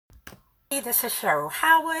Hey, this is Cheryl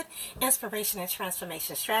Howard, Inspiration and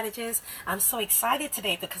Transformation Strategist. I'm so excited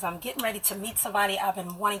today because I'm getting ready to meet somebody I've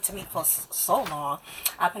been wanting to meet for so long.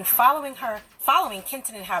 I've been following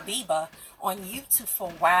Kenton and Habiba on YouTube for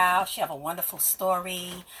a while. She have a wonderful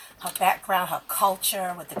story, her background, her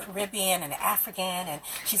culture with the Caribbean and the African, and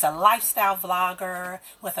she's a lifestyle vlogger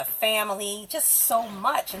with a family, just so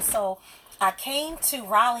much. And so I came to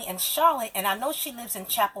Raleigh and Charlotte, and I know she lives in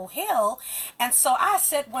Chapel Hill. And so I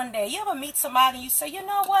said one day, you ever meet somebody and you say, you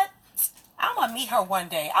know what? I want to meet her one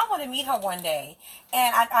day. I want to meet her one day.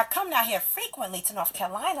 And I come down here frequently to North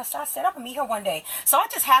Carolina, so I said, I'm going to meet her one day. So I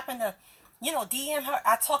just happened to DM her.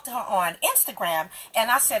 I talked to her on Instagram, and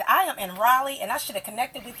I said, I am in Raleigh, and I should have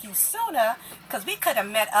connected with you sooner because we could have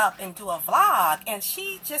met up and do a vlog. And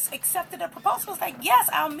she just accepted the proposal. Was like, yes,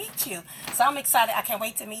 I'll meet you. So I'm excited. I can't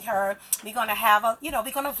wait to meet her. We're going to have we're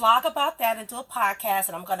going to vlog about that and do a podcast,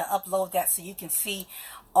 and I'm going to upload that so you can see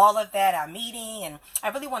all of that, our meeting. And I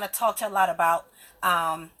really want to talk to you a lot about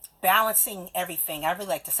balancing everything. I really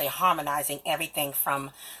like to say harmonizing everything from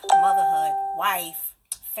motherhood, wife,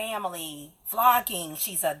 family, vlogging.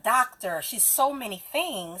 She's a doctor. She's so many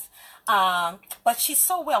things, but she's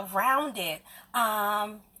so well rounded.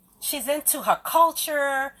 She's into her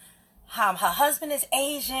culture. Her husband is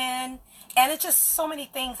Asian, and it's just so many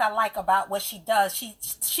things I like about what she does. She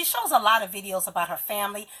shows a lot of videos about her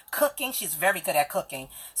family, cooking. She's very good at cooking.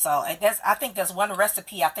 So I think there's one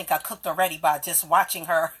recipe I think I cooked already by just watching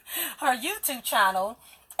her YouTube channel.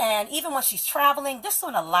 And even when she's traveling, just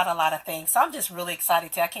doing a lot of things. So I'm just really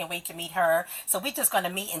excited I can't wait to meet her. So we're just going to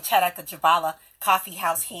meet and chat at the Jabala Coffee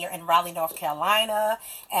House here in Raleigh, North Carolina.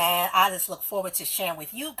 And I just look forward to sharing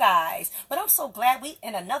with you guys. But I'm so glad we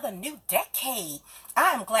in another new decade.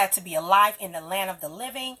 I am glad to be alive in the land of the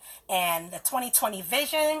living and the 2020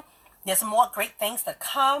 vision. There's more great things to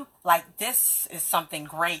come. Like, this is something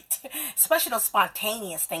great, especially those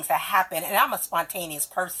spontaneous things that happen. And I'm a spontaneous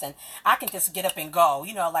person. I can just get up and go.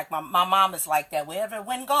 Like my mom is like that. Wherever the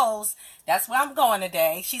wind goes, that's where I'm going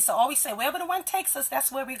today. She used to always say, wherever the wind takes us,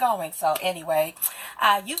 that's where we're going. So anyway,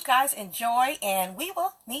 you guys enjoy, and we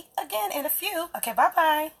will meet again in a few. Okay,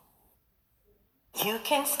 bye-bye. You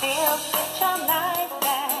can still get your life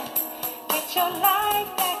back. Get your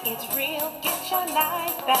life back. It's real. Get your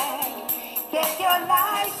life back. Get your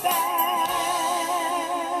life back.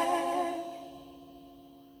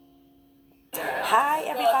 Hi,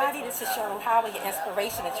 everybody. This is Cheryl Howard, your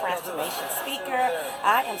Inspiration and Transformation speaker.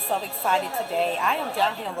 I am so excited today. I am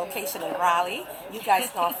down here on location in Raleigh. You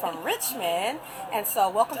guys know I'm from Richmond. And so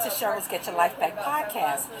welcome to Cheryl's Get Your Life Back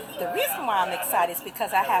podcast. The reason why I'm excited is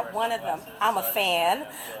because I have one of them. I'm a fan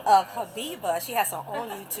of Habiba. She has her own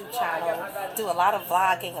YouTube channel, do a lot of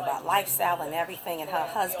vlogging about lifestyle and everything, and her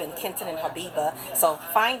husband, Kenton and Habiba. So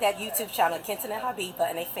find that YouTube channel, Kenton and Habiba,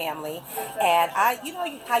 and a family. And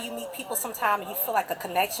how you meet people sometime and you feel like a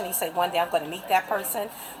connection. You say, one day I'm going to meet that person.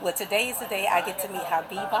 Well, today is the day I get to meet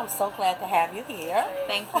Habiba. I'm so glad to have you here.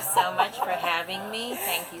 Thank you so much for having me.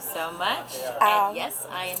 Thank you so much. And yes,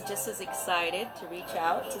 I am just as excited to reach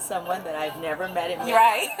out to someone that I've never met in real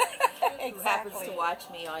Right. life, who happens to watch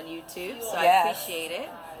me on YouTube. So Yes. I appreciate it.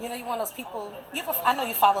 You're one of those people, I know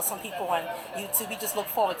you follow some people on YouTube, you just look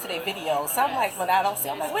forward to their videos. So I'm like, when I don't see,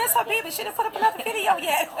 I'm like, where's Habiba? She didn't put up another video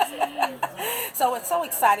yet. So it's so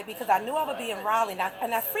excited because I knew I would be in Raleigh,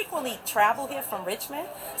 and I frequently travel here from Richmond.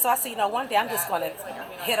 So I said, one day I'm just going to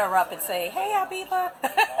hit her up and say, hey, Habiba.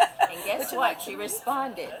 And guess what? She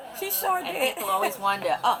responded. She sure And did. people always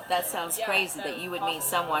wonder, oh, that sounds crazy that you would meet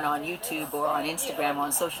someone on YouTube or on Instagram or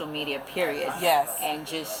on social media, period. Yes. And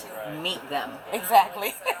just meet them.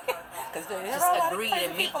 Exactly. Because there Just are a lot of agree crazy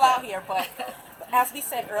to meet people them. out here, but as we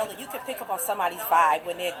said earlier, you can pick up on somebody's vibe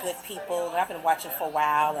when they're good people. And I've been watching for a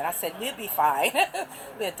while, and I said, we'll be fine.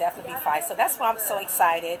 We'll definitely be fine. So that's why I'm so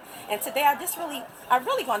excited. And today I'm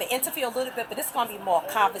really going to interview a little bit, but it's going to be more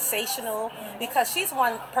conversational because she's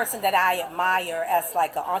one person that I admire as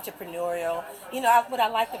like an entrepreneurial. What I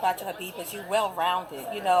liked about you, Habib, is you're well-rounded.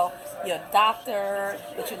 You're a doctor,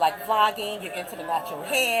 but you like vlogging, you're into the natural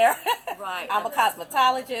hair. Right. I'm a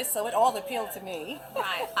cosmetologist, so it all appealed to me.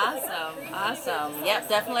 Right. Awesome. Yep,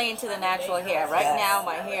 definitely into the natural hair. Right Yes. now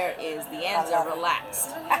my hair is, the ends are relaxed.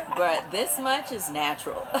 But this much is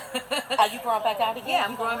natural. Are you growing back out again? Yeah,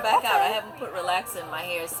 I'm growing back out. I Okay. haven't put relax in my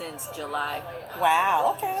hair since July.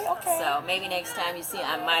 Wow. Okay. So maybe next time you see,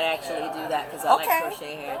 I might actually do that because I like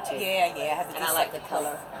crochet hair too. Yeah. I have to And do I like the something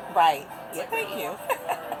color. Right. Yeah. Thank you.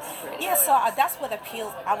 pretty. Yeah, so that's what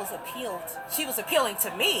appealed. I was appealed. She was appealing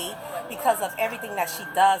to me because of everything that she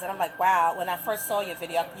does, and I'm like, wow. When I first saw your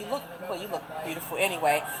video, you look beautiful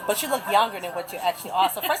anyway, but you look younger than what you actually are.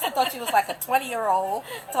 So first I thought she was like a 20-year-old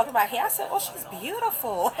talking about hair. I said, oh, she's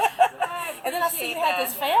beautiful. And then I see you had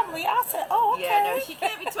this family. I said, oh, okay. Yeah, no, she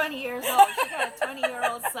can't be 20 years old. She got a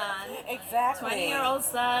 20-year-old son. Exactly. 20-year-old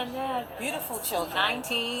son. Yeah. Beautiful children.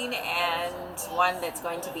 19 and one that's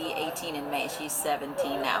going to be 18 in May. She's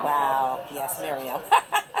 17 now. Wow. Yes, Miriam.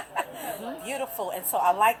 Beautiful. And so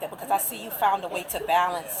I like that because I see you found a way to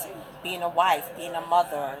balance being a wife, being a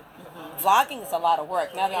mother. Vlogging is a lot of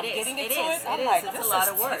work. Now that I'm getting into it, I'm like, it's this a lot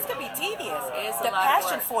of work. This could be tedious. It is a The lot of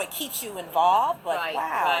passion work. for it keeps you involved, but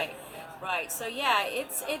wow. Right. So yeah,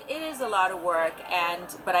 it is a lot of work,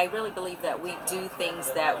 but I really believe that we do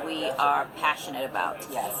things that we are passionate about.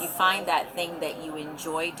 Yes. You find that thing that you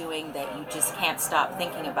enjoy doing that you just can't stop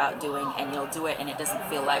thinking about doing, and you'll do it, and it doesn't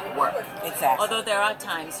feel like work. Exactly. Although there are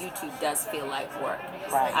times YouTube does feel like work.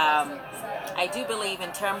 Right. I do believe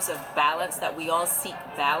in terms of balance that we all seek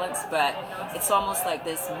balance, but it's almost like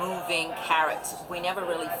this moving carrot. We never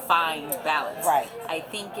really find balance. Right. I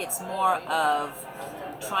think it's more of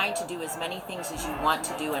trying to do as many things as you want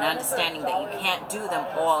to do and understanding that you can't do them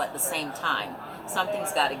all at the same time.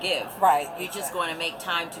 Something's got to give. Right. You're just going to make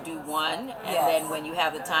time to do one, and Yes. then when you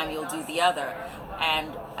have the time, you'll do the other.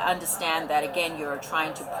 And understand that, again, you're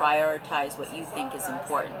trying to prioritize what you think is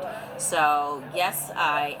important. So, yes,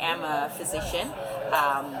 I am a physician,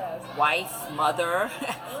 wife, mother,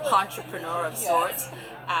 entrepreneur of sorts.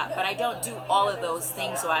 But I don't do all of those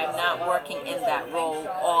things, so I'm not working in that role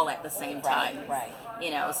all at the same time. Right. You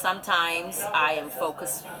know, sometimes I am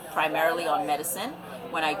focused primarily on medicine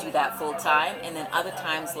when I do that full time, and then other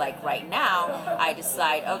times, like right now, I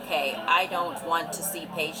decide, okay, I don't want to see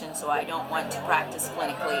patients, so I don't want to practice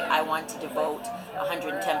clinically. I want to devote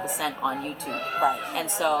 110% on YouTube. Right. And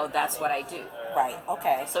so that's what I do. Right.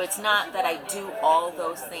 Okay. So it's not that I do all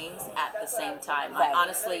those things at the same time. Right. I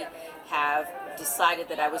honestly have decided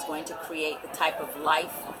that I was going to create the type of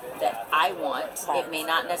life that I want. Right. It may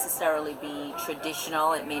not necessarily be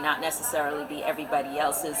traditional. It may not necessarily be everybody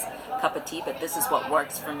else's cup of tea, but this is what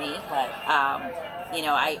works for me. Right. You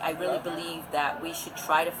know, I really believe that we should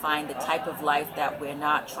try to find the type of life that we're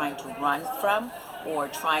not trying to run from or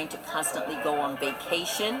trying to constantly go on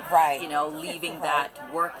vacation. Right. You know, leaving that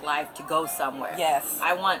work life to go somewhere. Yes.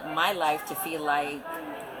 I want my life to feel like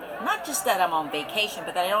not just that I'm on vacation,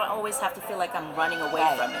 but that I don't always have to feel like I'm running away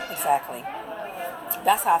Right. from it. Exactly.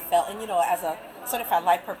 That's how I felt. And you know, as a certified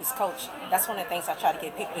life purpose coach, that's one of the things I try to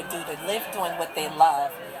get people to do, to live doing what they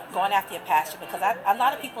love, going after your passion. Because a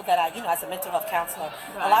lot of people that as a mental health counselor,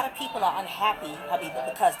 a lot of people are unhappy,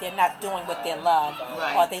 Habiba, because they're not doing what they love,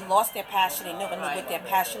 or they lost their passion, they never knew what their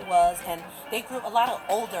passion was, and they grew. A lot of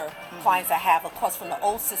older clients I have, of course, from the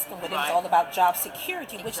old system where it was all about job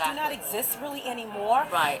security, which do not exist really anymore.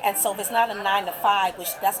 Right. And so if it's not a 9 to 5, which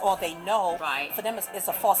that's all they know, Right. for them it's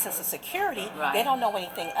a false sense of security. Right. They don't know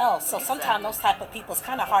anything else. So sometimes those type of people, it's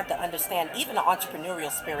kind of hard to understand, even the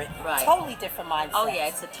entrepreneurial spirit. Right. Totally different mindset. Oh yeah,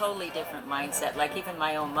 it's a totally different mindset. Like even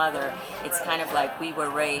my own mother, it's kind of like we were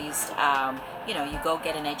raised, you know, you go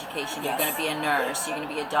get an education, you're going to be a nurse, you're going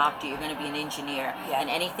to be a doctor, you're going to be an engineer, and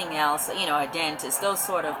anything else, you know, a dentist, those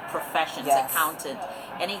sort of professions, accountant,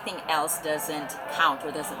 anything else doesn't count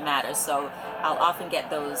or doesn't matter. So I'll often get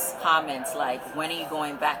those comments like, when are you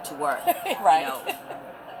going back to work? Right. You know,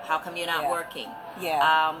 how come you're not working?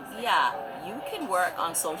 Yeah. You can work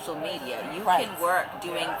on social media. You Right.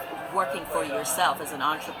 can working for yourself as an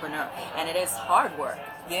entrepreneur, and it is hard work.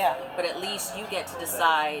 Yeah. But at least you get to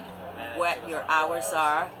decide what your hours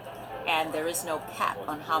are, and there is no cap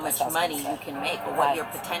on how much money you can make or what your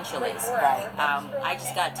potential is. Right. I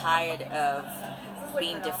just got tired of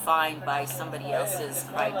being defined by somebody else's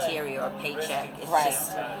criteria or paycheck. It's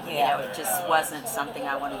just, you know, it just wasn't something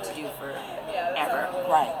I wanted to do forever.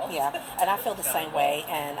 Right, yeah. And I feel the same way.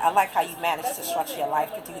 And I like how you managed to structure your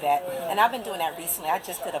life to do that. And I've been doing that recently. I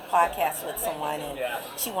just did a podcast with someone, and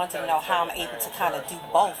she wanted to know how I'm able to kind of do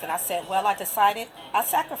both. And I said, well, I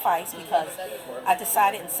sacrificed, because I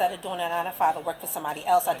decided instead of doing a 9 to 5 or work for somebody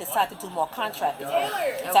else, I decided to do more contracting work.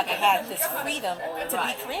 So I can have this freedom to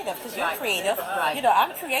be creative, because you're creative. You know,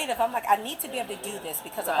 I'm creative. I'm like, I need to be able to do this,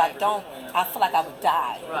 because if I don't, I feel like I would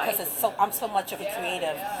die. Because I'm so much of a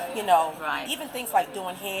creative, you know. Even things like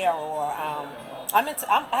doing hair, or I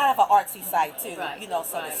have an artsy side too, you know,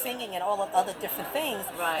 so the singing and all of other different things.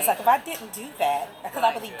 It's like if I didn't do that, because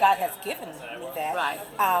I believe God has given me that,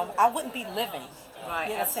 I wouldn't be living. Right,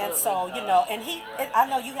 You understand? absolutely. So, I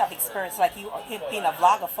know you have experience, like you being a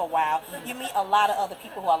vlogger for a while. You meet a lot of other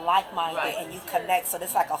people who are like-minded Right. and you connect. So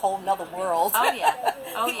it's like a whole nother world. Oh yeah.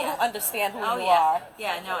 Oh People yeah. who understand who Oh you yeah, are.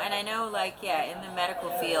 yeah, no, and I know, like, yeah, in the medical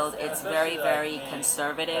field, it's very, very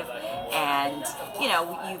conservative, and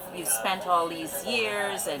you've spent all these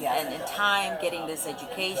years Yes. and time getting this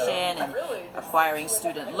education and acquiring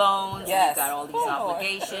student loans, and Yes. you've got all these Oh, Lord.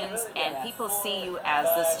 obligations, and Yes. people see you as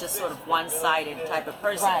this just sort of one-sided type of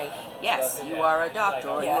person. Right. Yes, you are a doctor,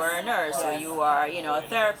 or you Yes. are a nurse, or Yes. you are, a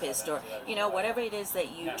therapist, or whatever it is that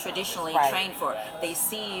you traditionally Right. train for. They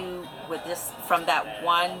see you with this from that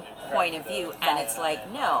one point of view, and Right. it's like,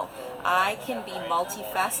 no, I can be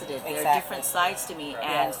multifaceted. There are Exactly. different sides to me,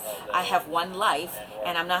 and Yes. I have one life,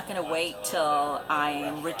 and I'm not going to wait till I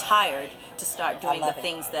am retired to start doing the love it.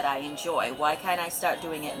 things that I enjoy. Why can't I start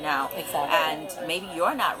doing it now? Exactly. And maybe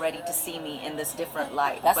you're not ready to see me in this different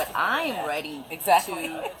light, That's- but I'm yeah. ready Exactly.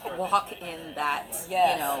 to walk in that,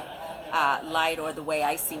 Yes. light, or the way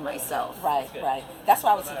I see myself. Right, right. That's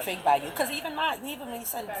why I was intrigued by you. Because even when you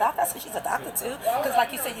said doctor, I said she's a doctor too. Because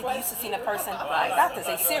like you said, you used to see a person, Right. doctors,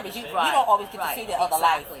 they serious. You Right, don't always get to right, see their other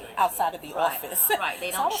exactly. life outside of the Right, office. right.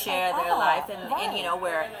 They So I don't was share like, their life, and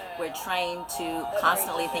right. we're trained to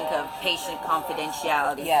constantly think of patient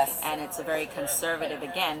confidentiality. Yes. And it's a very conservative,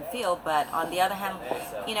 again, field. But on the other hand,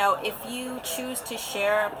 if you choose to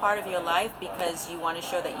share a part of your life because you want to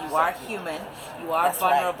show that you are human, you are That's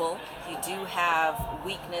right. vulnerable, you do have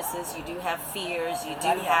weaknesses, you do have fears, you do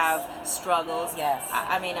Yes. have struggles. Yes.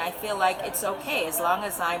 I feel like it's okay as long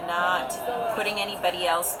as I'm not putting anybody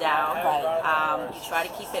else down. Right. You try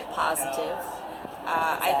to keep it positive.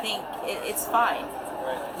 I think it's fine.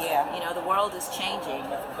 Yeah. The world is changing.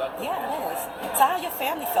 Yeah, it is. So how your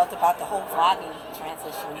family felt about the whole vlogging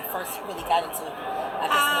transition when you first really got into it? I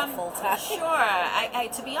guess full time. Sure.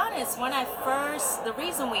 To be honest, the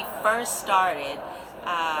reason we first started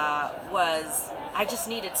was I just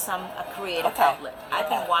needed a creative Okay. outlet. I've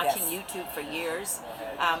been Okay. watching Yes. YouTube for years.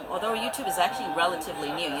 Although YouTube is actually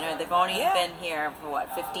relatively new. They've only Yeah. been here for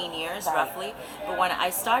 15 years Right. roughly. But when I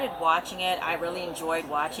started watching it, I really enjoyed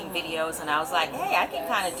watching videos, and I was like, hey, I can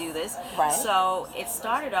kind of do this. Right. So it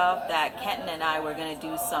started off that Kenton and I were going to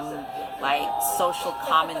do some like social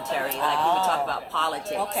commentary, like we would talk about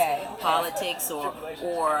politics, Okay. politics or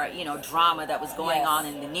drama that was going Yes. on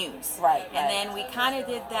in the news. Right, And right. then we kind of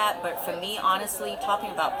did that, but for me, honestly,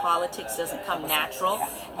 talking about politics doesn't come natural,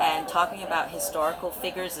 and talking about historical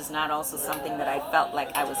figures is not also something that I felt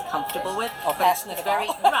like I was comfortable with. Or But passionate it's very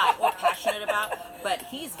about. right, or passionate about. But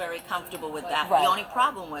he's very comfortable with that. Right. The only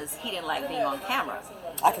problem was he didn't like being on camera.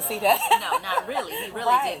 I can see that. No, not really. He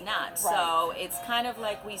really Right, did not. right. So it's kind of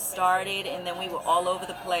like we started, and then we were all over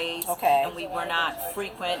the place. Okay. And we were not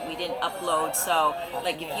frequent. We didn't upload. So,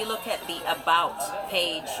 like, if you look at the About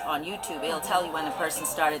page on YouTube, it'll tell you when the person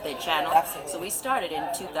started their channel. Absolutely. So we started in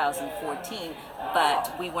 2014,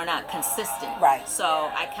 but we were not consistent. Right.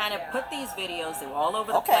 So I kind of put these videos. They were all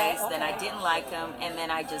over the Okay, place. Then I okay. didn't like them, and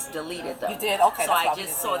then I just deleted them. You did? Okay, So that's why I we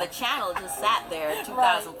just didn't see the channel just sat there in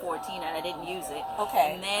 2014, and I didn't use it.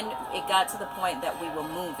 Okay. And then it got to the point that we were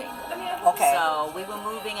moving. Okay. So we were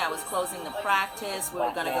moving. I was closing the practice. We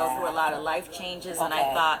were going to go through a lot of life changes, and I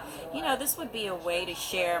Okay. thought, this would be a way to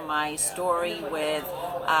share my story with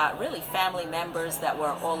really family members that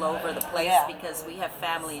were all over the place, Yeah. because we have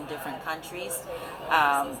family in different countries.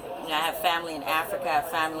 I have family in Africa, I have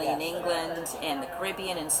family in England and the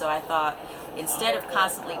Caribbean, and so I thought, instead of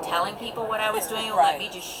constantly telling people what I was doing, let Right. me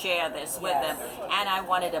just share this with Yes. them. And I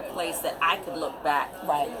wanted a place that I could look back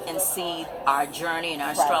Right. and see our journey and our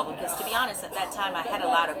Right. struggle. Because to be honest, at that time I had a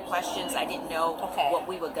lot of questions. I didn't know Okay. what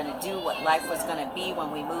we were going to do, what life was going to be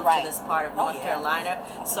when we moved Right. to this part of Oh, North yeah. Carolina.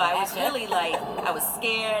 So I was Imagine. really I was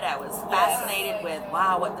scared. I was fascinated with,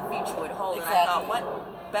 wow, what the future would hold. And I Exactly. thought,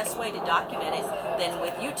 what best way to document it than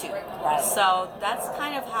with YouTube? Right. So that's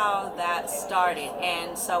kind of how that started.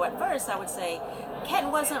 And so at first I would say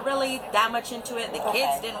Ken wasn't really that much into it. The kids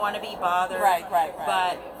Okay. didn't want to be bothered. Right.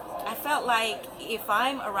 But I felt like if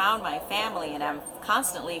I'm around my family and I'm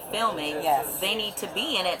constantly filming, Yes. they need to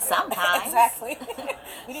be in it sometimes. Exactly.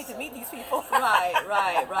 We need to meet these people.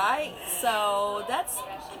 right. So that's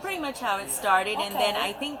pretty much how it started. And then Okay.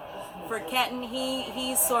 I think for Kenton,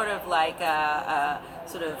 he's sort of like a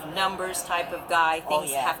sort of numbers type of guy.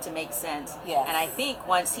 Things yeah. have to make sense. Yes. And I think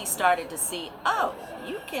once he started to see, oh,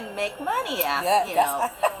 you can make money out, Yeah,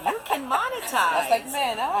 you can monetize. That's like,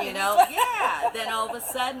 man, Then all of a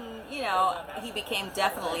sudden, you know, he became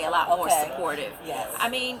definitely a lot more Okay. supportive. Yes. I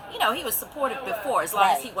mean, you know, he was supportive before, as long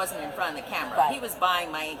as Right. he wasn't in front of the camera. Right. He was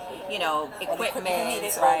buying my, you know, equipment you equipment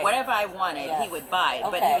needed, or right. whatever I wanted. Yes. He would buy it,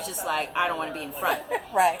 but he Okay. was just like, I don't want to be in front.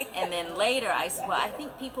 Right. And then later I said, well, I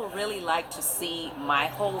think people really like to see my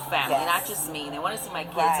whole family, Yes. not just me. They want to see my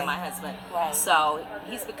kids Right. and my husband. Right. So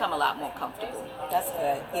he's become a lot more comfortable. That's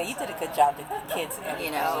good. Yeah, you did a good job with the kids and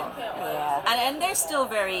everything. You know. Yeah. And they're still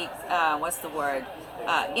very, what's the word?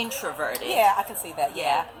 Introverted. Yeah, I can see that.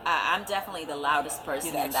 Yeah. I'm definitely the loudest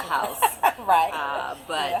person in the house. Right.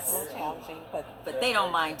 But yeah, that's a little challenging, but they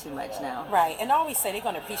don't mind too much now. right. And I always say they're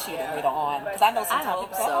going to appreciate it later on, because I know sometimes hope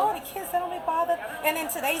people say, so. "Oh, the kids they don't be bothered." And in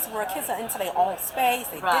today's world, kids are into their own space,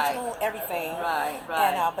 they Right. digital, everything. Right,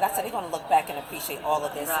 right. And but I said they're going to look back and appreciate all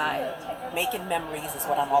of this. Right. And making memories is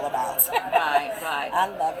what I'm all about. Right, right. I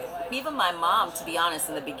love it. Even my mom, to be honest,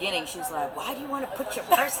 in the beginning, she was like, "Why do you want to put your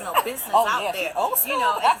personal business Oh, out yeah, there?" she old school. You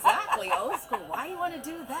know, exactly, old school. Why you want to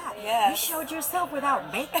do that? Yes. You showed yourself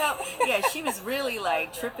without makeup. Yeah, she was really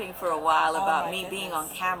like tripping for a while about my me goodness. being on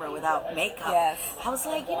camera without makeup. Yes. I was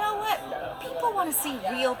like, you know what? People want to see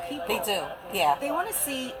real people. They do. Yeah. They want to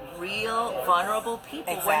see real, vulnerable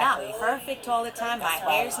people. We're Exactly. not perfect all the time. That's My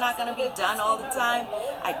right. hair's not going to be done all the time.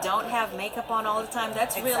 I don't have makeup on all the time.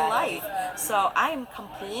 That's real Exactly. life. So I am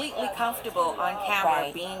completely comfortable on camera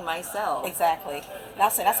Right. being myself. Exactly. And I'll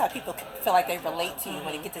say that's how people feel like they relate to you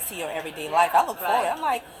when they get to see your everyday life. I look forward. Right. I'm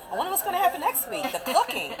like, I wonder what's going to happen next week. The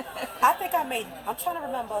cooking. I think I'm trying to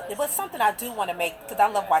remember. It was something I do want to make, because I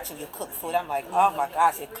love watching you cook food. I'm like, oh my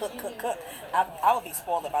gosh, you cook. I would be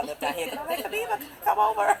spoiled if I lived out here. I'm like, Habiba, come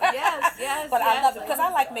over. Yes, yes, But I yes. love it because I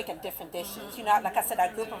like making different dishes. You know, like I said,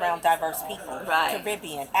 I grew up around diverse people. Right.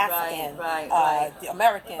 Caribbean, African, right. the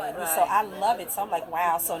American. Right. So I love it. So I'm like,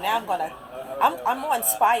 wow. So now I'm more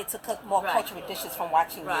inspired to cook more Right. cultural dishes from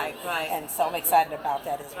watching Right, you. right. And so I'm excited about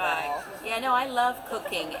that as Right. well. Yeah, no, I love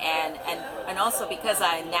cooking, and also because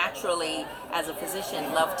I naturally, as a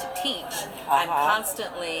physician, love to teach. I'm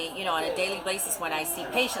constantly, you know, on a daily basis when I see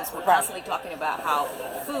patients, we're Right. constantly talking about how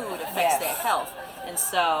food affects Yes. their health. And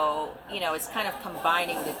so, you know, it's kind of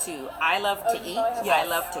combining the two. I love to eat. Yes. I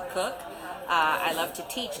love to cook. I love to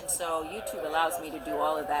teach, and so YouTube allows me to do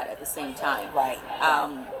all of that at the same time. Right.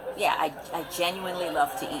 Yeah, I genuinely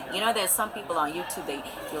love to eat. You know, there's some people on YouTube,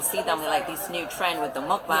 you'll see them with like this new trend with the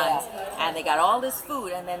mukbangs, and they got all this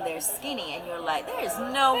food, and then they're skinny, and you're like, there is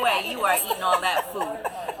no way you are eating all that food.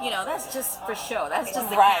 You know, that's just for show. That's just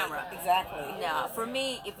the Right. camera. Exactly. No, for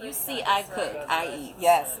me, if you see I cook, I eat.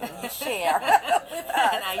 Yes. And you share with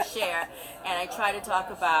us. And I share, and I try to talk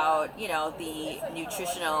about, you know, the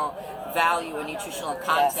nutritional value and nutritional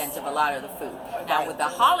content of a lot of the food. Now, Right. with the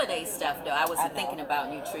holiday stuff, though, I wasn't know. thinking about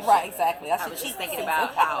nutrition. Right. Exactly. That's I your was just cheat thinking season.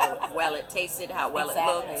 about how well it tasted, how well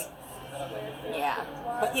Exactly. it looked. Yeah.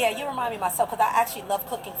 But yeah, you remind me of myself, because I actually love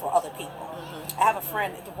cooking for other people. I have a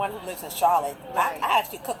friend, the one who lives in Charlotte. Right. I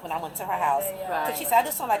actually cooked when I went to her house. Right. Because she said, I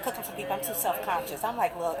just don't like cooking for people. I'm too self-conscious. I'm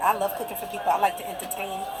like, look, I love cooking for people. I like to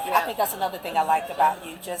entertain. Yeah. I think that's another thing I like about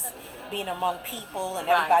you, just being among people and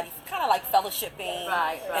Right. everybody kind of like fellowshipping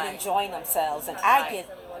Right, and right. enjoying themselves. And I Right.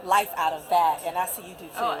 get life out of that, and I see you do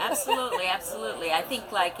too. Oh, absolutely, absolutely. I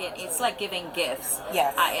think like it's like giving gifts.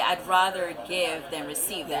 Yes. I'd rather give than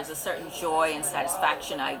receive. Yes. There's a certain joy and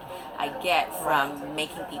satisfaction I get from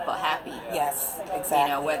making people happy. Yes, exactly. You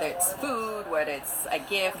know, whether it's food, whether it's a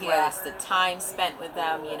gift, whether Yeah. it's the time spent with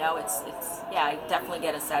them, you know, it's yeah, I definitely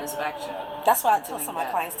get a satisfaction. That's why I tell doing some of my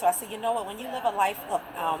that. clients too. I say, you know what? When you live a life of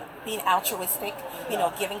being altruistic, you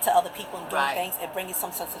know, giving to other people and doing Right. things, it brings you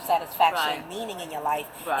some sense of satisfaction, Right. meaning in your life,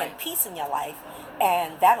 Right. and peace in your life,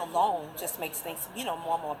 and that alone just makes things, you know,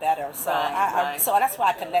 more and more better. So, Right, so that's why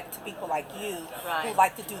I connect to people like you who Right.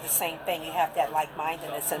 like to do the same thing. You have that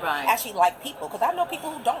like-mindedness and Right. actually like people, because I know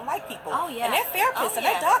people who don't like people. Oh, yeah. And they're therapists Oh, and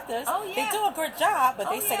yeah. they're doctors. Oh, They yeah. do a good job, but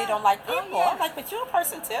Oh, they say they yeah. don't like Oh, people. yeah. I'm like, but you're a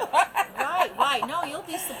person too. Right, right. No, you'll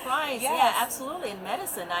be surprised. Yes. Yeah, absolutely. In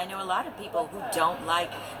medicine, I know a lot of people who don't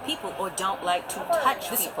like people or don't like to touch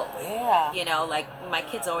people. Yeah. You know, like my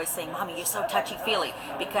kids always say, Mommy, you're so touchy-feely.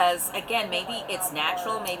 Because, again, maybe it's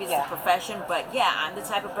natural, maybe it's Yeah. the profession, but yeah, I'm the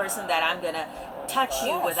type of person that I'm going to touch you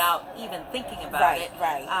Yes. without even thinking about Right, it.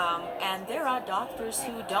 right. And there are doctors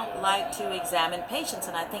who don't like to examine patients,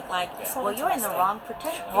 and I think like, So well, you're in the interesting. wrong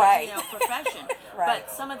Right. profession. Right.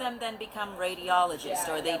 But some of them then become radiologists,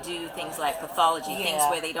 or they do things like pathology, things Yeah.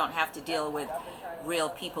 where they don't have to deal with real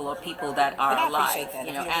people or people that are And I alive. appreciate that, You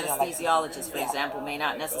if know, you really don't like anesthesiologists, for Yeah. example, may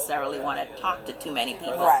not necessarily want to talk to too many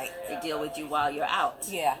people. Right. They deal with you while you're out.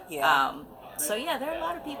 Yeah, yeah. So yeah, there are a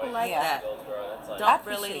lot of people like Yeah. that. I Don't appreciate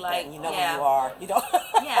really that. like. And you know yeah. who you are. You know.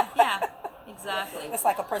 Yeah, yeah. exactly. It's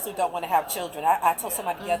like a person who don't want to have children. I told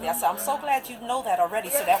somebody the other day, I said, I'm so glad you know that already,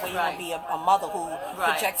 so that way you Right. won't be a mother who Right.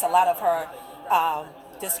 projects a lot of her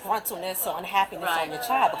disgruntledness or unhappiness Right. on your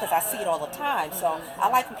child, because I see it all the time. So I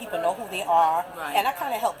like when people know who they are, Right. and I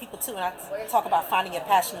kind of help people too. And I talk about finding your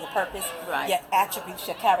passion, your purpose, Right. your attributes,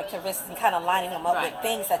 your characteristics, and kind of lining them up Right. with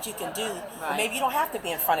things that you can do. Right. Maybe you don't have to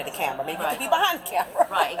be in front of the camera. Maybe you Right. can be behind the camera.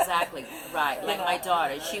 Right, exactly. Right. Like know? my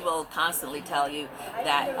daughter, she will constantly tell you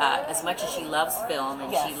that as much as she loves film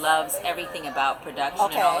and Yes. she loves everything about production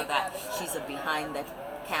and all Okay. of that, she's a behind the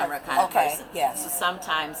camera kind of Okay, person. yes. So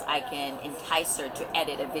sometimes I can entice her to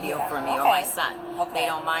edit a video Yeah. for me or Okay. my son. Okay. They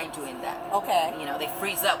don't mind doing that. Okay. You know, they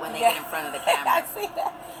freeze up when they Yeah. get in front of the I camera. see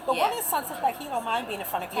that. But Yeah. one of his sons is like, he don't mind being in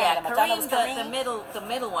front of camera. Yeah, My daughter was Kareem, the Kareem. the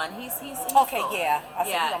middle one, he's Okay, cool. yeah. I said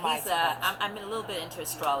he Yeah, don't mind he's too much. I'm a little bit into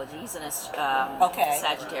astrology. He's an Okay.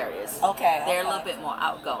 Sagittarius. Okay, They're a okay. little bit more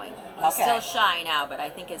outgoing. He's Okay. still shy now, but I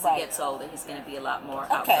think as Right. he gets older, he's going to be a lot more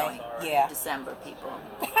Okay, outgoing. yeah. December people.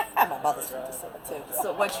 My mother's from December too.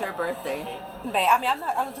 So what's your birthday? May. I mean,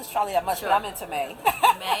 I don't do astrology that much, Sure. but I'm into May.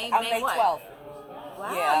 May? I'm May May what? 12th.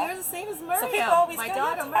 Wow, Yeah. you're the same as So Miriam. people always My go,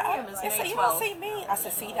 daughter Miriam is they May say, you 12th. don't see me. I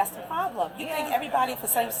said, see, that's the problem. You Yeah. think everybody for the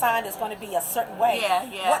same sign is going to be a certain way. Yeah,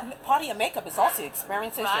 yeah. What part of your makeup is also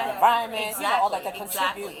experiences, Right. your environment, Exactly, you know, all that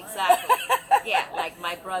contribute. Exactly. Yeah, like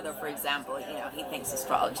my brother, for example, you know, he thinks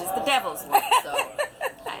astrology is the devil's work, so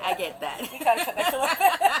I get that. You got a connection with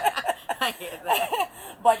it. I get that.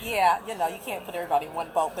 But yeah, you know, you can't put everybody in one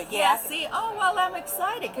boat. But Yeah, yeah, see, oh well, I'm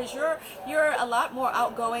excited because you're a lot more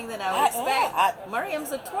outgoing than I would I expect. am.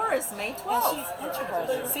 Miriam's a Taurus, May and 12th. she's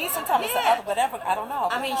introverted. See, sometimes it's the Yeah. other, whatever. I don't know.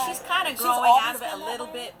 I mean, she's kind of She's growing always out of it a been that little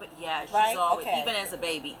way? bit, but yeah, she's Right? always, Okay. even as a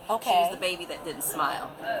baby, she Okay. was the baby that didn't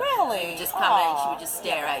smile. Really? Just come in, she Aw. would just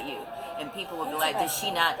stare Yeah. at you. And people would be like, does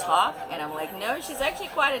she not talk? And I'm like, no, she's actually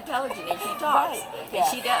quite intelligent and she talks. Right, And yeah.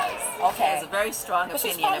 she does. She Okay. has a very strong But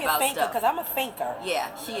she's opinion probably a about thinker, stuff. because I'm a thinker. Yeah,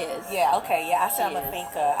 she is. Yeah, okay, yeah, I say She I'm a is.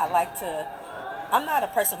 thinker. I like to, I'm not a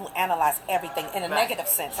person who analyzes everything in a Right. negative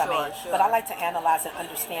sense, Sure, I mean, sure. but I like to analyze and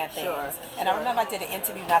understand things. Sure, And I sure. remember I did an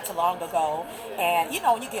interview not too long ago, and you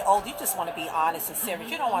know, when you get old, you just want to be honest and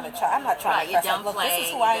serious. You don't want to try, I'm not trying Right, to you impress them. Look, this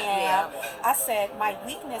is downplay, who I you am. don't- I said, my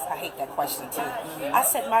weakness, I hate that question too. I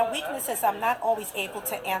said, my weakness is I'm not always able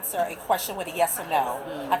to answer a question with a yes or no.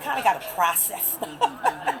 I kind of got to process.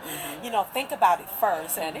 You know, think about it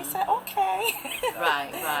first. And they said, okay.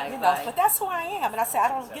 Right, right, You know, right. but that's who I am. And I said, I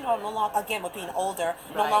don't, you know, no longer, again, with being older,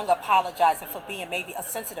 no Right. longer apologizing for being maybe a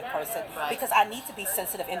sensitive person. Right. Because I need to be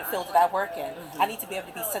sensitive in the field that I work in. I need to be able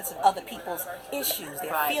to be sensitive to other people's issues,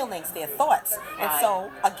 their Right. feelings, their thoughts. And Right.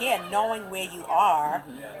 so, again, knowing where you are,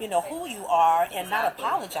 you know, who you are, and not Exactly.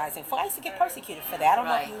 apologizing for. I used to get persecuted for that. I don't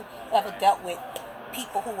know if Right. you ever dealt with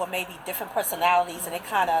people who were maybe different personalities and they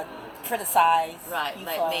kind of criticize Right, you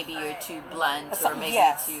like for, maybe you're too blunt or something- maybe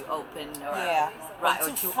yes. too open or Yeah. right Or or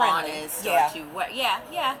too too friendly. honest Yeah. or too yeah.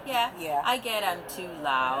 Yeah. I get I'm too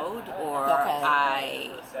loud or Okay.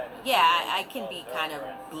 I can be kind of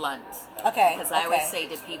blunt. Okay, Because I always okay. say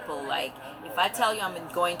to people like if I tell you I'm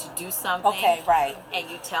going to do something Okay, right. and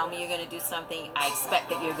you tell me you're going to do something, I expect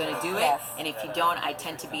that you're going to do Yes. it. And if you don't, I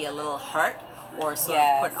tend to be a little hurt or sort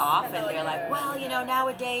Yes. of put off. And they're like, well, you know,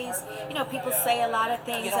 nowadays, you know, people say a lot of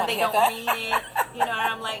things You don't and they hear don't that? mean it. You know, and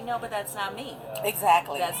I'm like, no, but that's not me.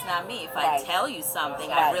 Exactly. That's not me. If I Right. tell you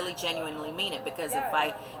something, I Right. really genuinely mean it. Because if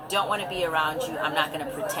I don't want to be around you, I'm not going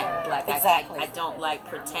to pretend. Like Exactly. I don't like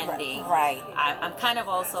pretending. Right. I'm kind of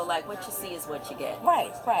also like, what you see is what you get.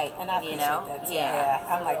 Right, right, and I You appreciate know? that too. Yeah.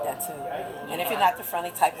 I'm like that too. And if Yeah. you're not the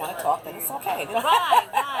friendly type, want to talk, then it's okay.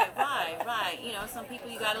 Right. You know, some people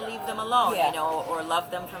you got to leave them alone. Yeah. You know, or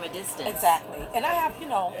love them from a distance. Exactly. And I have, you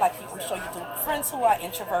know, like I'm sure you do, friends who are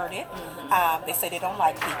introverted. They say they don't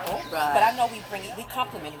like people, Right. but I know we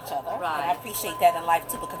complement each other, and I Right. appreciate that in life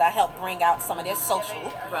too because I help bring out some of their social,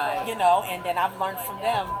 Right. you know, and then I've learned from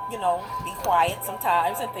them, you know, be quiet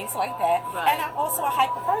sometimes and things like that. Right. And I'm also a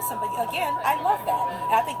hyper person, but again, I love that.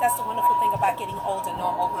 And I think that's the wonderful thing about getting older,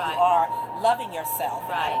 knowing who Right. you are, loving yourself,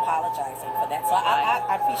 Right. and not apologizing for that. So Right.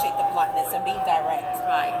 I appreciate the bluntness and being direct.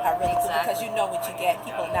 Right. I really do Exactly. because you know what you get.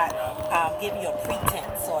 People not giving you a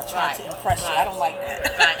pretense or trying Right. to impress you. Right. I don't like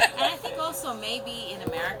that. Right. And I think also maybe in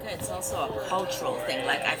America it's also a cultural thing.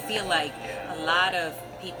 Like I feel like a lot of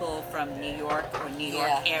people from New York or New York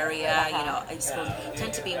Yeah. area, you know, I suppose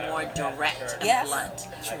tend to be more direct and Yes. blunt.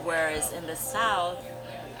 Whereas in the South,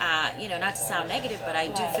 you know, not to sound negative, but I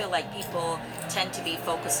do Right. feel like people tend to be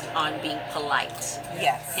focused on being polite.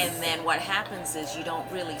 Yes. And then what happens is you don't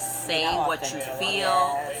really say Not what you authentic.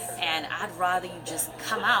 feel, Yes. and I'd rather you just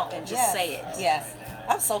come out and just Yes. say it. Yes.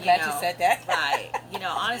 I'm so glad you know, said that. Right. You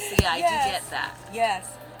know, honestly, I Yes. do get that. Yes.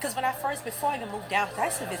 Because when I first, before I even moved down, 'cause I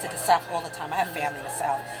used to visit the South all the time. I have family in the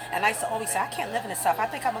South. And I used to always say, I can't live in the South. I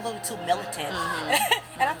think I'm a little too militant.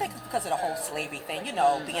 And I think it's because of the whole slavery thing, you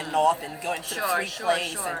know, being North and going to the free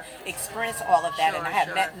place and experience all of that. And I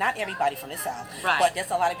have met, not everybody from the South, but there's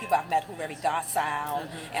a lot of people I've met who are very docile.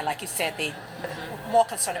 And like you said, they more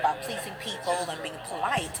concerned about pleasing people and being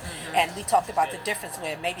polite. And we talked about the difference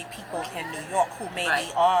where maybe people in New York who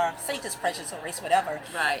maybe are, say, just prejudice or race, whatever,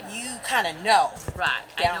 you kind of know.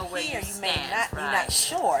 I know Down where here, you you stand. may not, you're not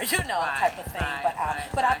sure, you know, type of thing.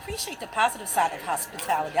 But I appreciate the positive side of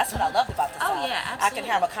hospitality. That's what I loved about the South. Oh, yeah, I absolutely. can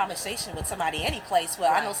have a conversation with somebody any place. Where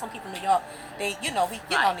I know some people in New York, they, you know, we,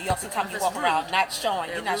 you know, in New York, sometimes you walk around not showing,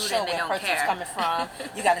 you're not sure where a person's coming from.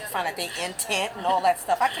 You got to find out their intent and all that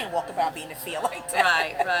stuff. I can't walk around being a feel like that.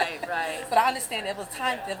 Right. But I understand there was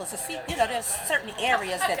time, there was a, you know, there's certain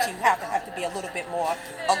areas that you have to be a little bit more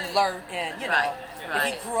alert and, you know. If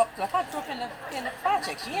you grew up, like I grew up in the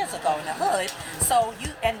projects years ago in the hood, so you,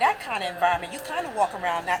 in that kind of environment, you kind of walk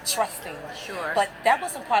around not trusting. But that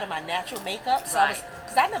wasn't part of my natural makeup, so I was,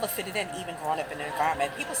 because I never fitted in even growing up in an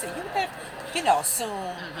environment. People say you live, you know,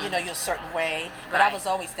 assume, you know, you're a certain way, but I was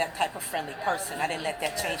always that type of friendly person. I didn't let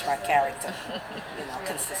that change my character, you know,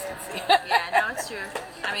 consistency. No, it's true.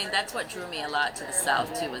 I mean, that's what drew me a lot to the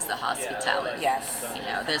South too, was the hospitality. You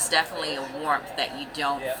know, there's definitely a warmth that you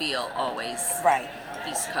don't feel always.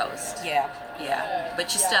 East Coast.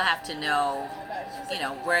 But you still have to know, you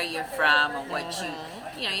know, where you're from and what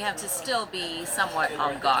you know, you have to still be somewhat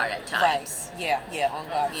on guard at times. On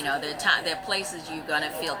guard. You know, there are places you're going to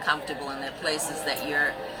feel comfortable and there are places that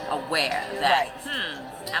you're aware that,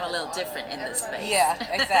 I'm a little different in this space.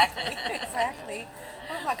 Exactly.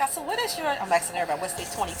 Oh my God, so what is your, I'm asking everybody, what's their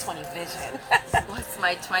 2020 vision? What's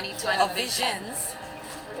my 2020 vision?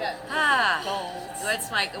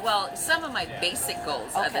 What's my, well, some of my basic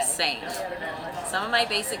goals are the same. Some of my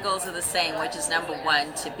basic goals are the same, which is number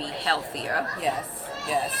one, to be healthier.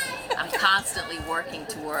 I'm constantly working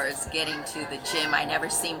towards getting to the gym. I never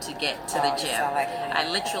seem to get to the gym. I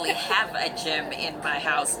literally have a gym in my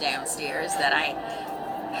house downstairs that I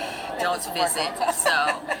don't visit.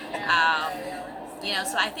 So, you know,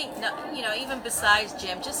 so I think, you know, even besides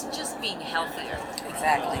gym, just being healthier.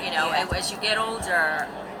 You know, as you get older,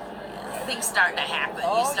 things start to happen.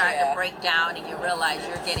 You start to break down and you realize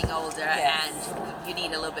you're getting older and you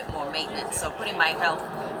need a little bit more maintenance. So putting my health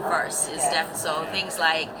first is definitely, so things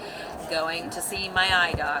like going to see my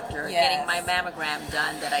eye doctor, getting my mammogram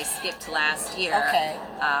done that I skipped last year,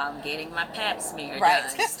 getting my pap smear done,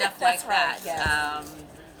 stuff like that.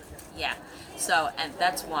 So, and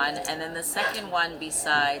that's one. And then the second one,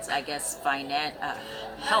 besides, I guess,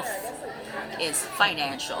 health, is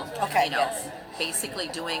financial. You know, basically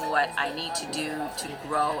doing what I need to do to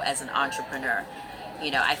grow as an entrepreneur.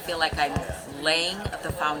 You know, I feel like I'm laying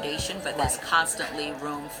the foundation, but there's constantly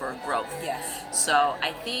room for growth. So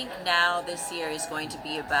I think now this year is going to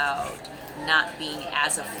be about not being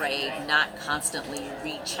as afraid, not constantly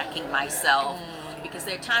rechecking myself. Because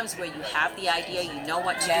there are times where you have the idea, you know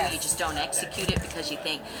what to do, you just don't execute it because you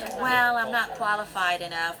think, well, I'm not qualified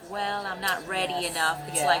enough, well, I'm not ready enough.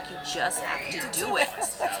 It's like you just have to do it.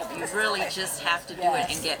 You really just have to do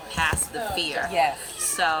it and get past the fear.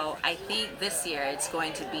 So I think this year it's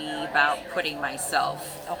going to be about putting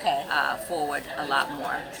myself forward a lot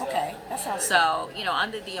more. That sounds so, you know,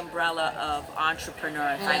 under the umbrella of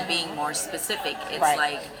entrepreneur, if I'm being more specific, it's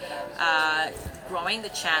like growing the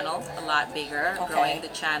channel a lot bigger, growing the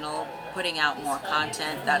channel, putting out more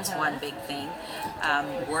content, that's one big thing.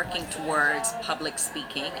 Working towards public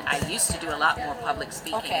speaking. I used to do a lot more public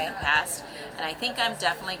speaking in the past, and I think I'm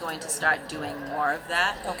definitely going to start doing more of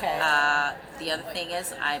that. The other thing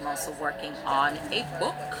is I'm also working on a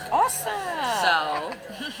book. So,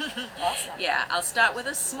 yeah, I'll start with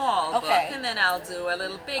a small book and then I'll do a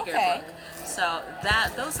little bigger book. So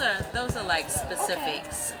those are like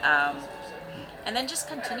specifics. And then just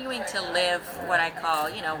continuing to live what I call,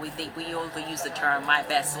 you know, we use the term my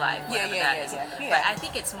best life, whatever that is. But I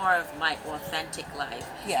think it's more of my authentic life.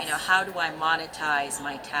 You know, how do I monetize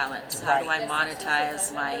my talents? How do I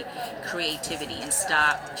monetize my creativity and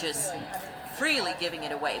stop just freely giving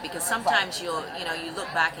it away? Because sometimes you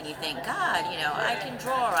look back and you think, God, you know, I can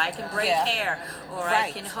draw, or I can braid hair, or I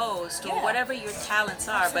can host, or whatever your talents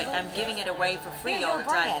are, but I'm giving it away for free all the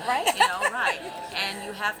time. You know, and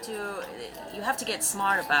you have to get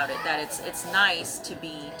smart about it, that it's nice to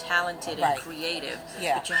be talented and creative,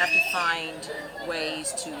 but you have to find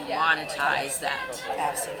ways to monetize that.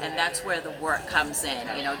 And that's where the work comes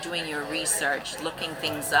in, you know, doing your research, looking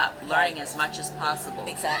things up, learning as much as possible.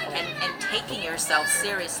 And taking yourself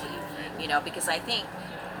seriously, you know, because I think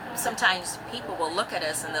sometimes people will look at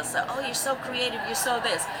us and they'll say, "Oh, you're so creative, you're so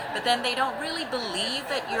this," but then they don't really believe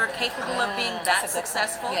that you're capable of being that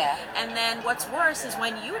successful. Yeah. And then what's worse is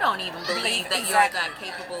when you don't even believe that you're Exactly. that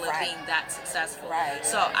capable of Right. being that successful. Right.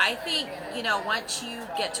 So I think, once you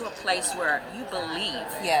get to a place where you believe,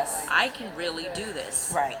 Yes. I can really do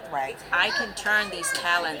this. Right. Right. I can turn these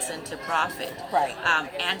talents into profit, Right.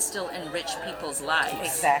 and still enrich people's lives.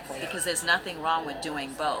 Exactly. Because there's nothing wrong with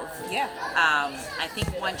doing both. Yeah. I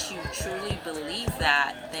think once you truly believe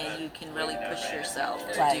that, then you can really push yourself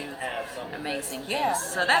to Right. do amazing things. Yeah.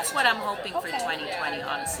 So that's what I'm hoping for Okay. 2020,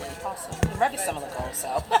 honestly. Awesome. Very similar goals,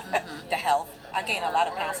 so the health. I gained a lot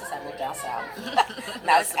of pounds since I moved down south.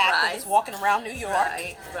 Now it's active, surprise. it's walking around New York.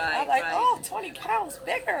 Right, I'm like, right. oh, 20 pounds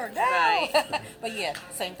bigger now. Right. But yeah,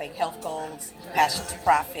 same thing. Health goals, passion to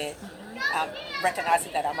profit,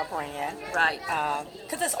 recognizing that I'm a brand. Right.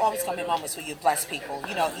 Because there's always going to be moments where you bless people,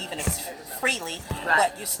 even if it's freely, Right.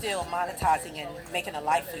 but you're still monetizing and making a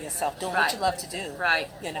life for yourself, doing what Right. you love to do. Right.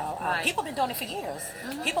 Right. People have been doing it for years.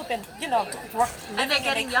 People have been, And they're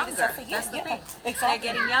getting younger. That's the thing. Exactly.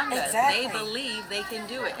 They're getting younger. Exactly. They believe they can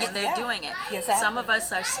do it, and they're Yeah. doing it. Exactly. Some of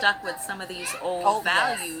us are stuck with some of these old Oh,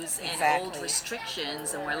 yes. values and old Exactly.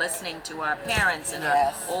 restrictions, and we're listening to our parents and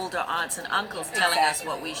Yes. our older aunts and uncles telling us Exactly.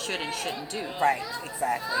 what we should and shouldn't do. Right,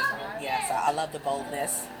 exactly. Yes, I love the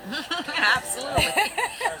boldness. Absolutely.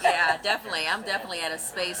 Yeah, definitely. I'm definitely at a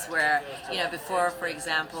space where, before, for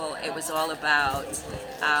example, it was all about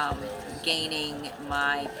gaining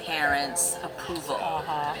my parents' approval.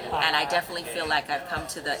 And I definitely feel like I've come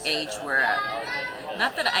to the age where,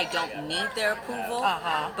 not that I don't need their approval,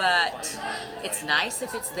 but it's nice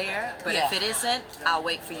if it's there. But if Yeah. it isn't, I'll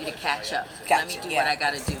wait for you to catch up. Let Gotcha, me do yeah. what I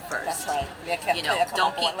got to do first. That's right. Yeah, come Don't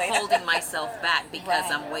on board keep later. holding myself back because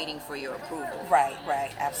Right. I'm waiting for your approval. Right,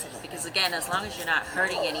 absolutely. Because again, as long as you're not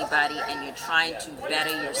hurting anybody and you're trying to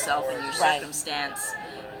better yourself and your Right. circumstance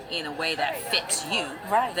in a way that fits you,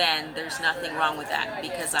 Right. then there's nothing wrong with that.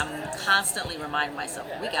 Because I'm constantly reminding myself,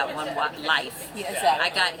 we got one life. Yeah, exactly. I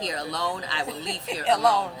got here alone. I will leave here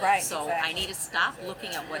Alone, right, So exactly. I need to stop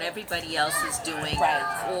looking at what everybody else is doing, Right.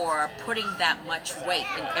 or putting that much weight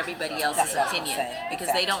in everybody else's That's what I was opinion, gonna say. because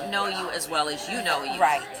Exactly. they don't know you as well as you know you.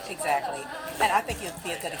 Right, exactly. And I think you'd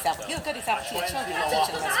be a good example. You're a good example to your children. You're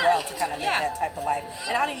teaching them as well to kind of live Yeah. that type of life.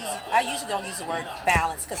 And I usually don't use the word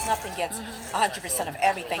balance because nothing gets 100% of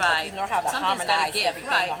everything. But Right. you know how to Something's gotta harmonize give. everything,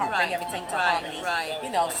 Right, or bring right, everything to right, harmony.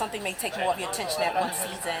 right. Something may take more of your attention at one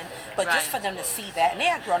season, but just Right. for them to see that, and they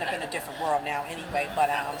are growing up in a different world now anyway. But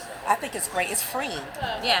I think it's great. It's freeing.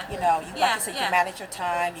 Yeah. Like Yeah, you said, you yeah. can manage your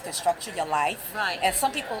time, you can structure your life. Right. And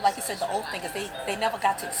some people, like you said, the old thing is they never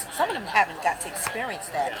got to, some of them haven't got to experience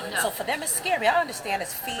that. No. So for them it's scary. I understand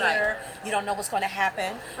it's fear. You don't know what's going to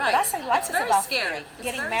happen. Right. But I say life It's is very about scary. fear. It's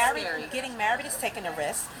Getting very married, scary. getting married is taking a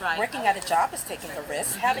risk. Right. Working at a job is taking a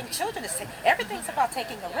risk. Having children is everything's about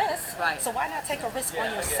taking a risk. Right. So why not take a risk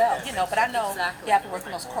on yourself? But I know Exactly. you have to work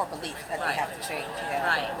on those core beliefs that Right. you have to change.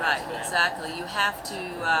 Yeah. Right, exactly. You have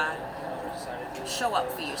to show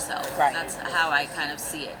up for yourself. Right. That's how I kind of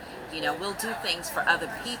see it. We'll do things for other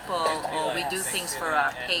people, or we do things for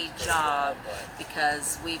our paid job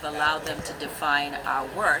because we've allowed them to define our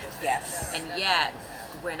worth. Yes. And yet,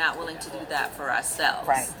 we're not willing to do that for ourselves.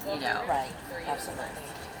 Right. Right. Absolutely.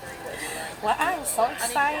 Well, I am so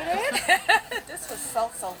excited. This was so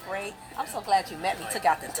great. I'm so glad you met me, took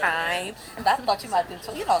out the time. And I thought you might have been, it's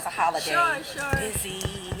a holiday. Sure. Busy,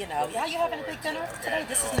 Yeah, you having a big dinner today?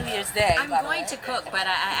 This is New Year's Day. I'm by the going way. to cook, but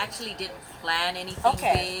I actually didn't plan anything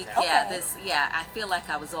Okay, big. okay. I feel like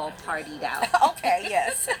I was all partied out. Okay,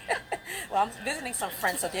 yes. Well, I'm visiting some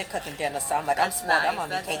friends, so they're cooking dinner, so I'm like, I'm spoiled. I'm on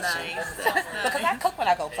That's vacation. nice. That's Because nice. I cook when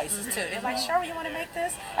I go places too. They're like, Cheryl, you want to make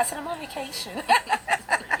this? I said, I'm on vacation.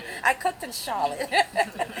 I cooked in Charlotte.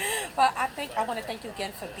 But I want to thank you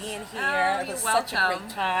again for being here. Oh, It was you're such a welcome. great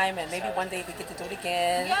time, and maybe one day we get to do it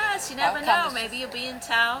again. Yes, you never I'll know. come to- Maybe you'll be in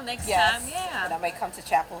town next Yes. time. Yeah. And I may come to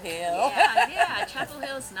Chapel Hill. Yeah. Chapel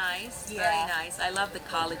Hill's nice. Yeah. Very nice. I love the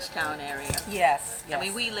College Town area. Yes. I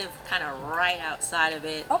mean, we live kind of right outside of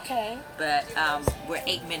it, Okay. but we're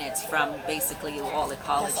 8 minutes from basically all the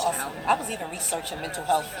College That's awesome. Town. I was even researching mental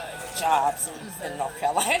health jobs in North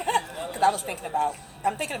Carolina because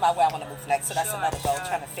I'm thinking about where I want to move next. So that's another goal,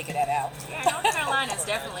 trying to figure that out. Yeah, North Carolina is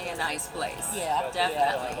definitely a nice place. Yeah,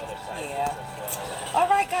 Definitely. Yeah. All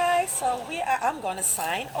right, guys. So I'm going to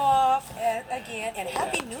sign off again, and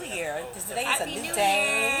Happy New Year. Today is Happy a new New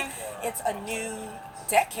day. Year. It's a new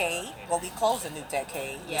decade. Well, we close a new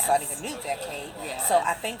decade. Yes. We're starting a new decade. Yes. So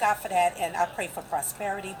I thank God for that, and I pray for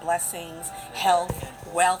prosperity, blessings, health,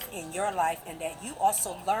 wealth in your life, and that you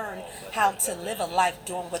also learn how to live a life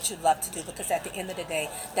doing what you love to do, because at the end of the day,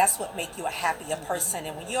 that's what makes you a happier person.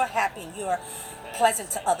 And when you're happy and you're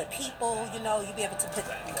pleasant to other people, you'll be able to put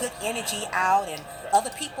good energy out, and other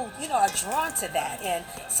people, are drawn to that. And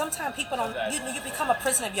sometimes people don't, you become a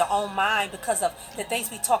prisoner of your own mind because of the things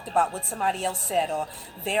we talked about, what somebody else said, or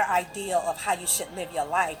their idea of how you should live your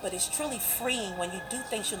life. But it's truly freeing when you do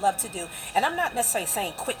things you love to do. And I'm not necessarily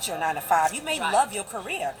saying quit your 9 to 5. You may love your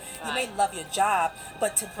career, you may love your job,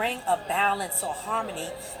 but to bring a balance or harmony,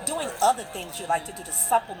 doing other things you like to do to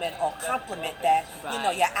supplement or complement that,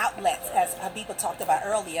 your outlets, as Habiba talked about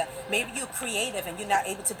earlier. Maybe you're creative and you're not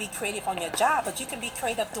able to be creative on your job, but you can be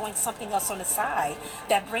creative doing something else on the side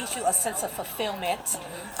that brings you a sense of fulfillment,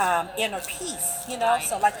 inner peace.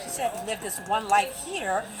 So like you said, you live this one life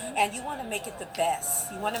here, and you want to make it the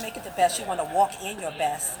best. You want to make it the best. You want to walk in your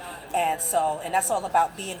best. And that's all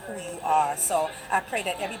about being who you are. So I pray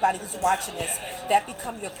that everybody who's watching this, that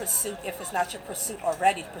become your pursuit, if it's not your pursuit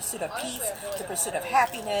already, the pursuit of peace, the pursuit of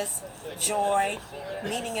happiness, joy,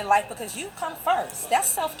 meaning in life, because you come first. That's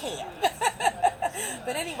self-care.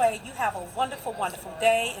 But anyway, you have a wonderful, wonderful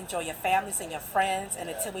day. Enjoy your families and your friends. And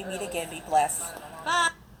until we meet again, be blessed.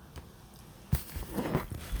 Bye.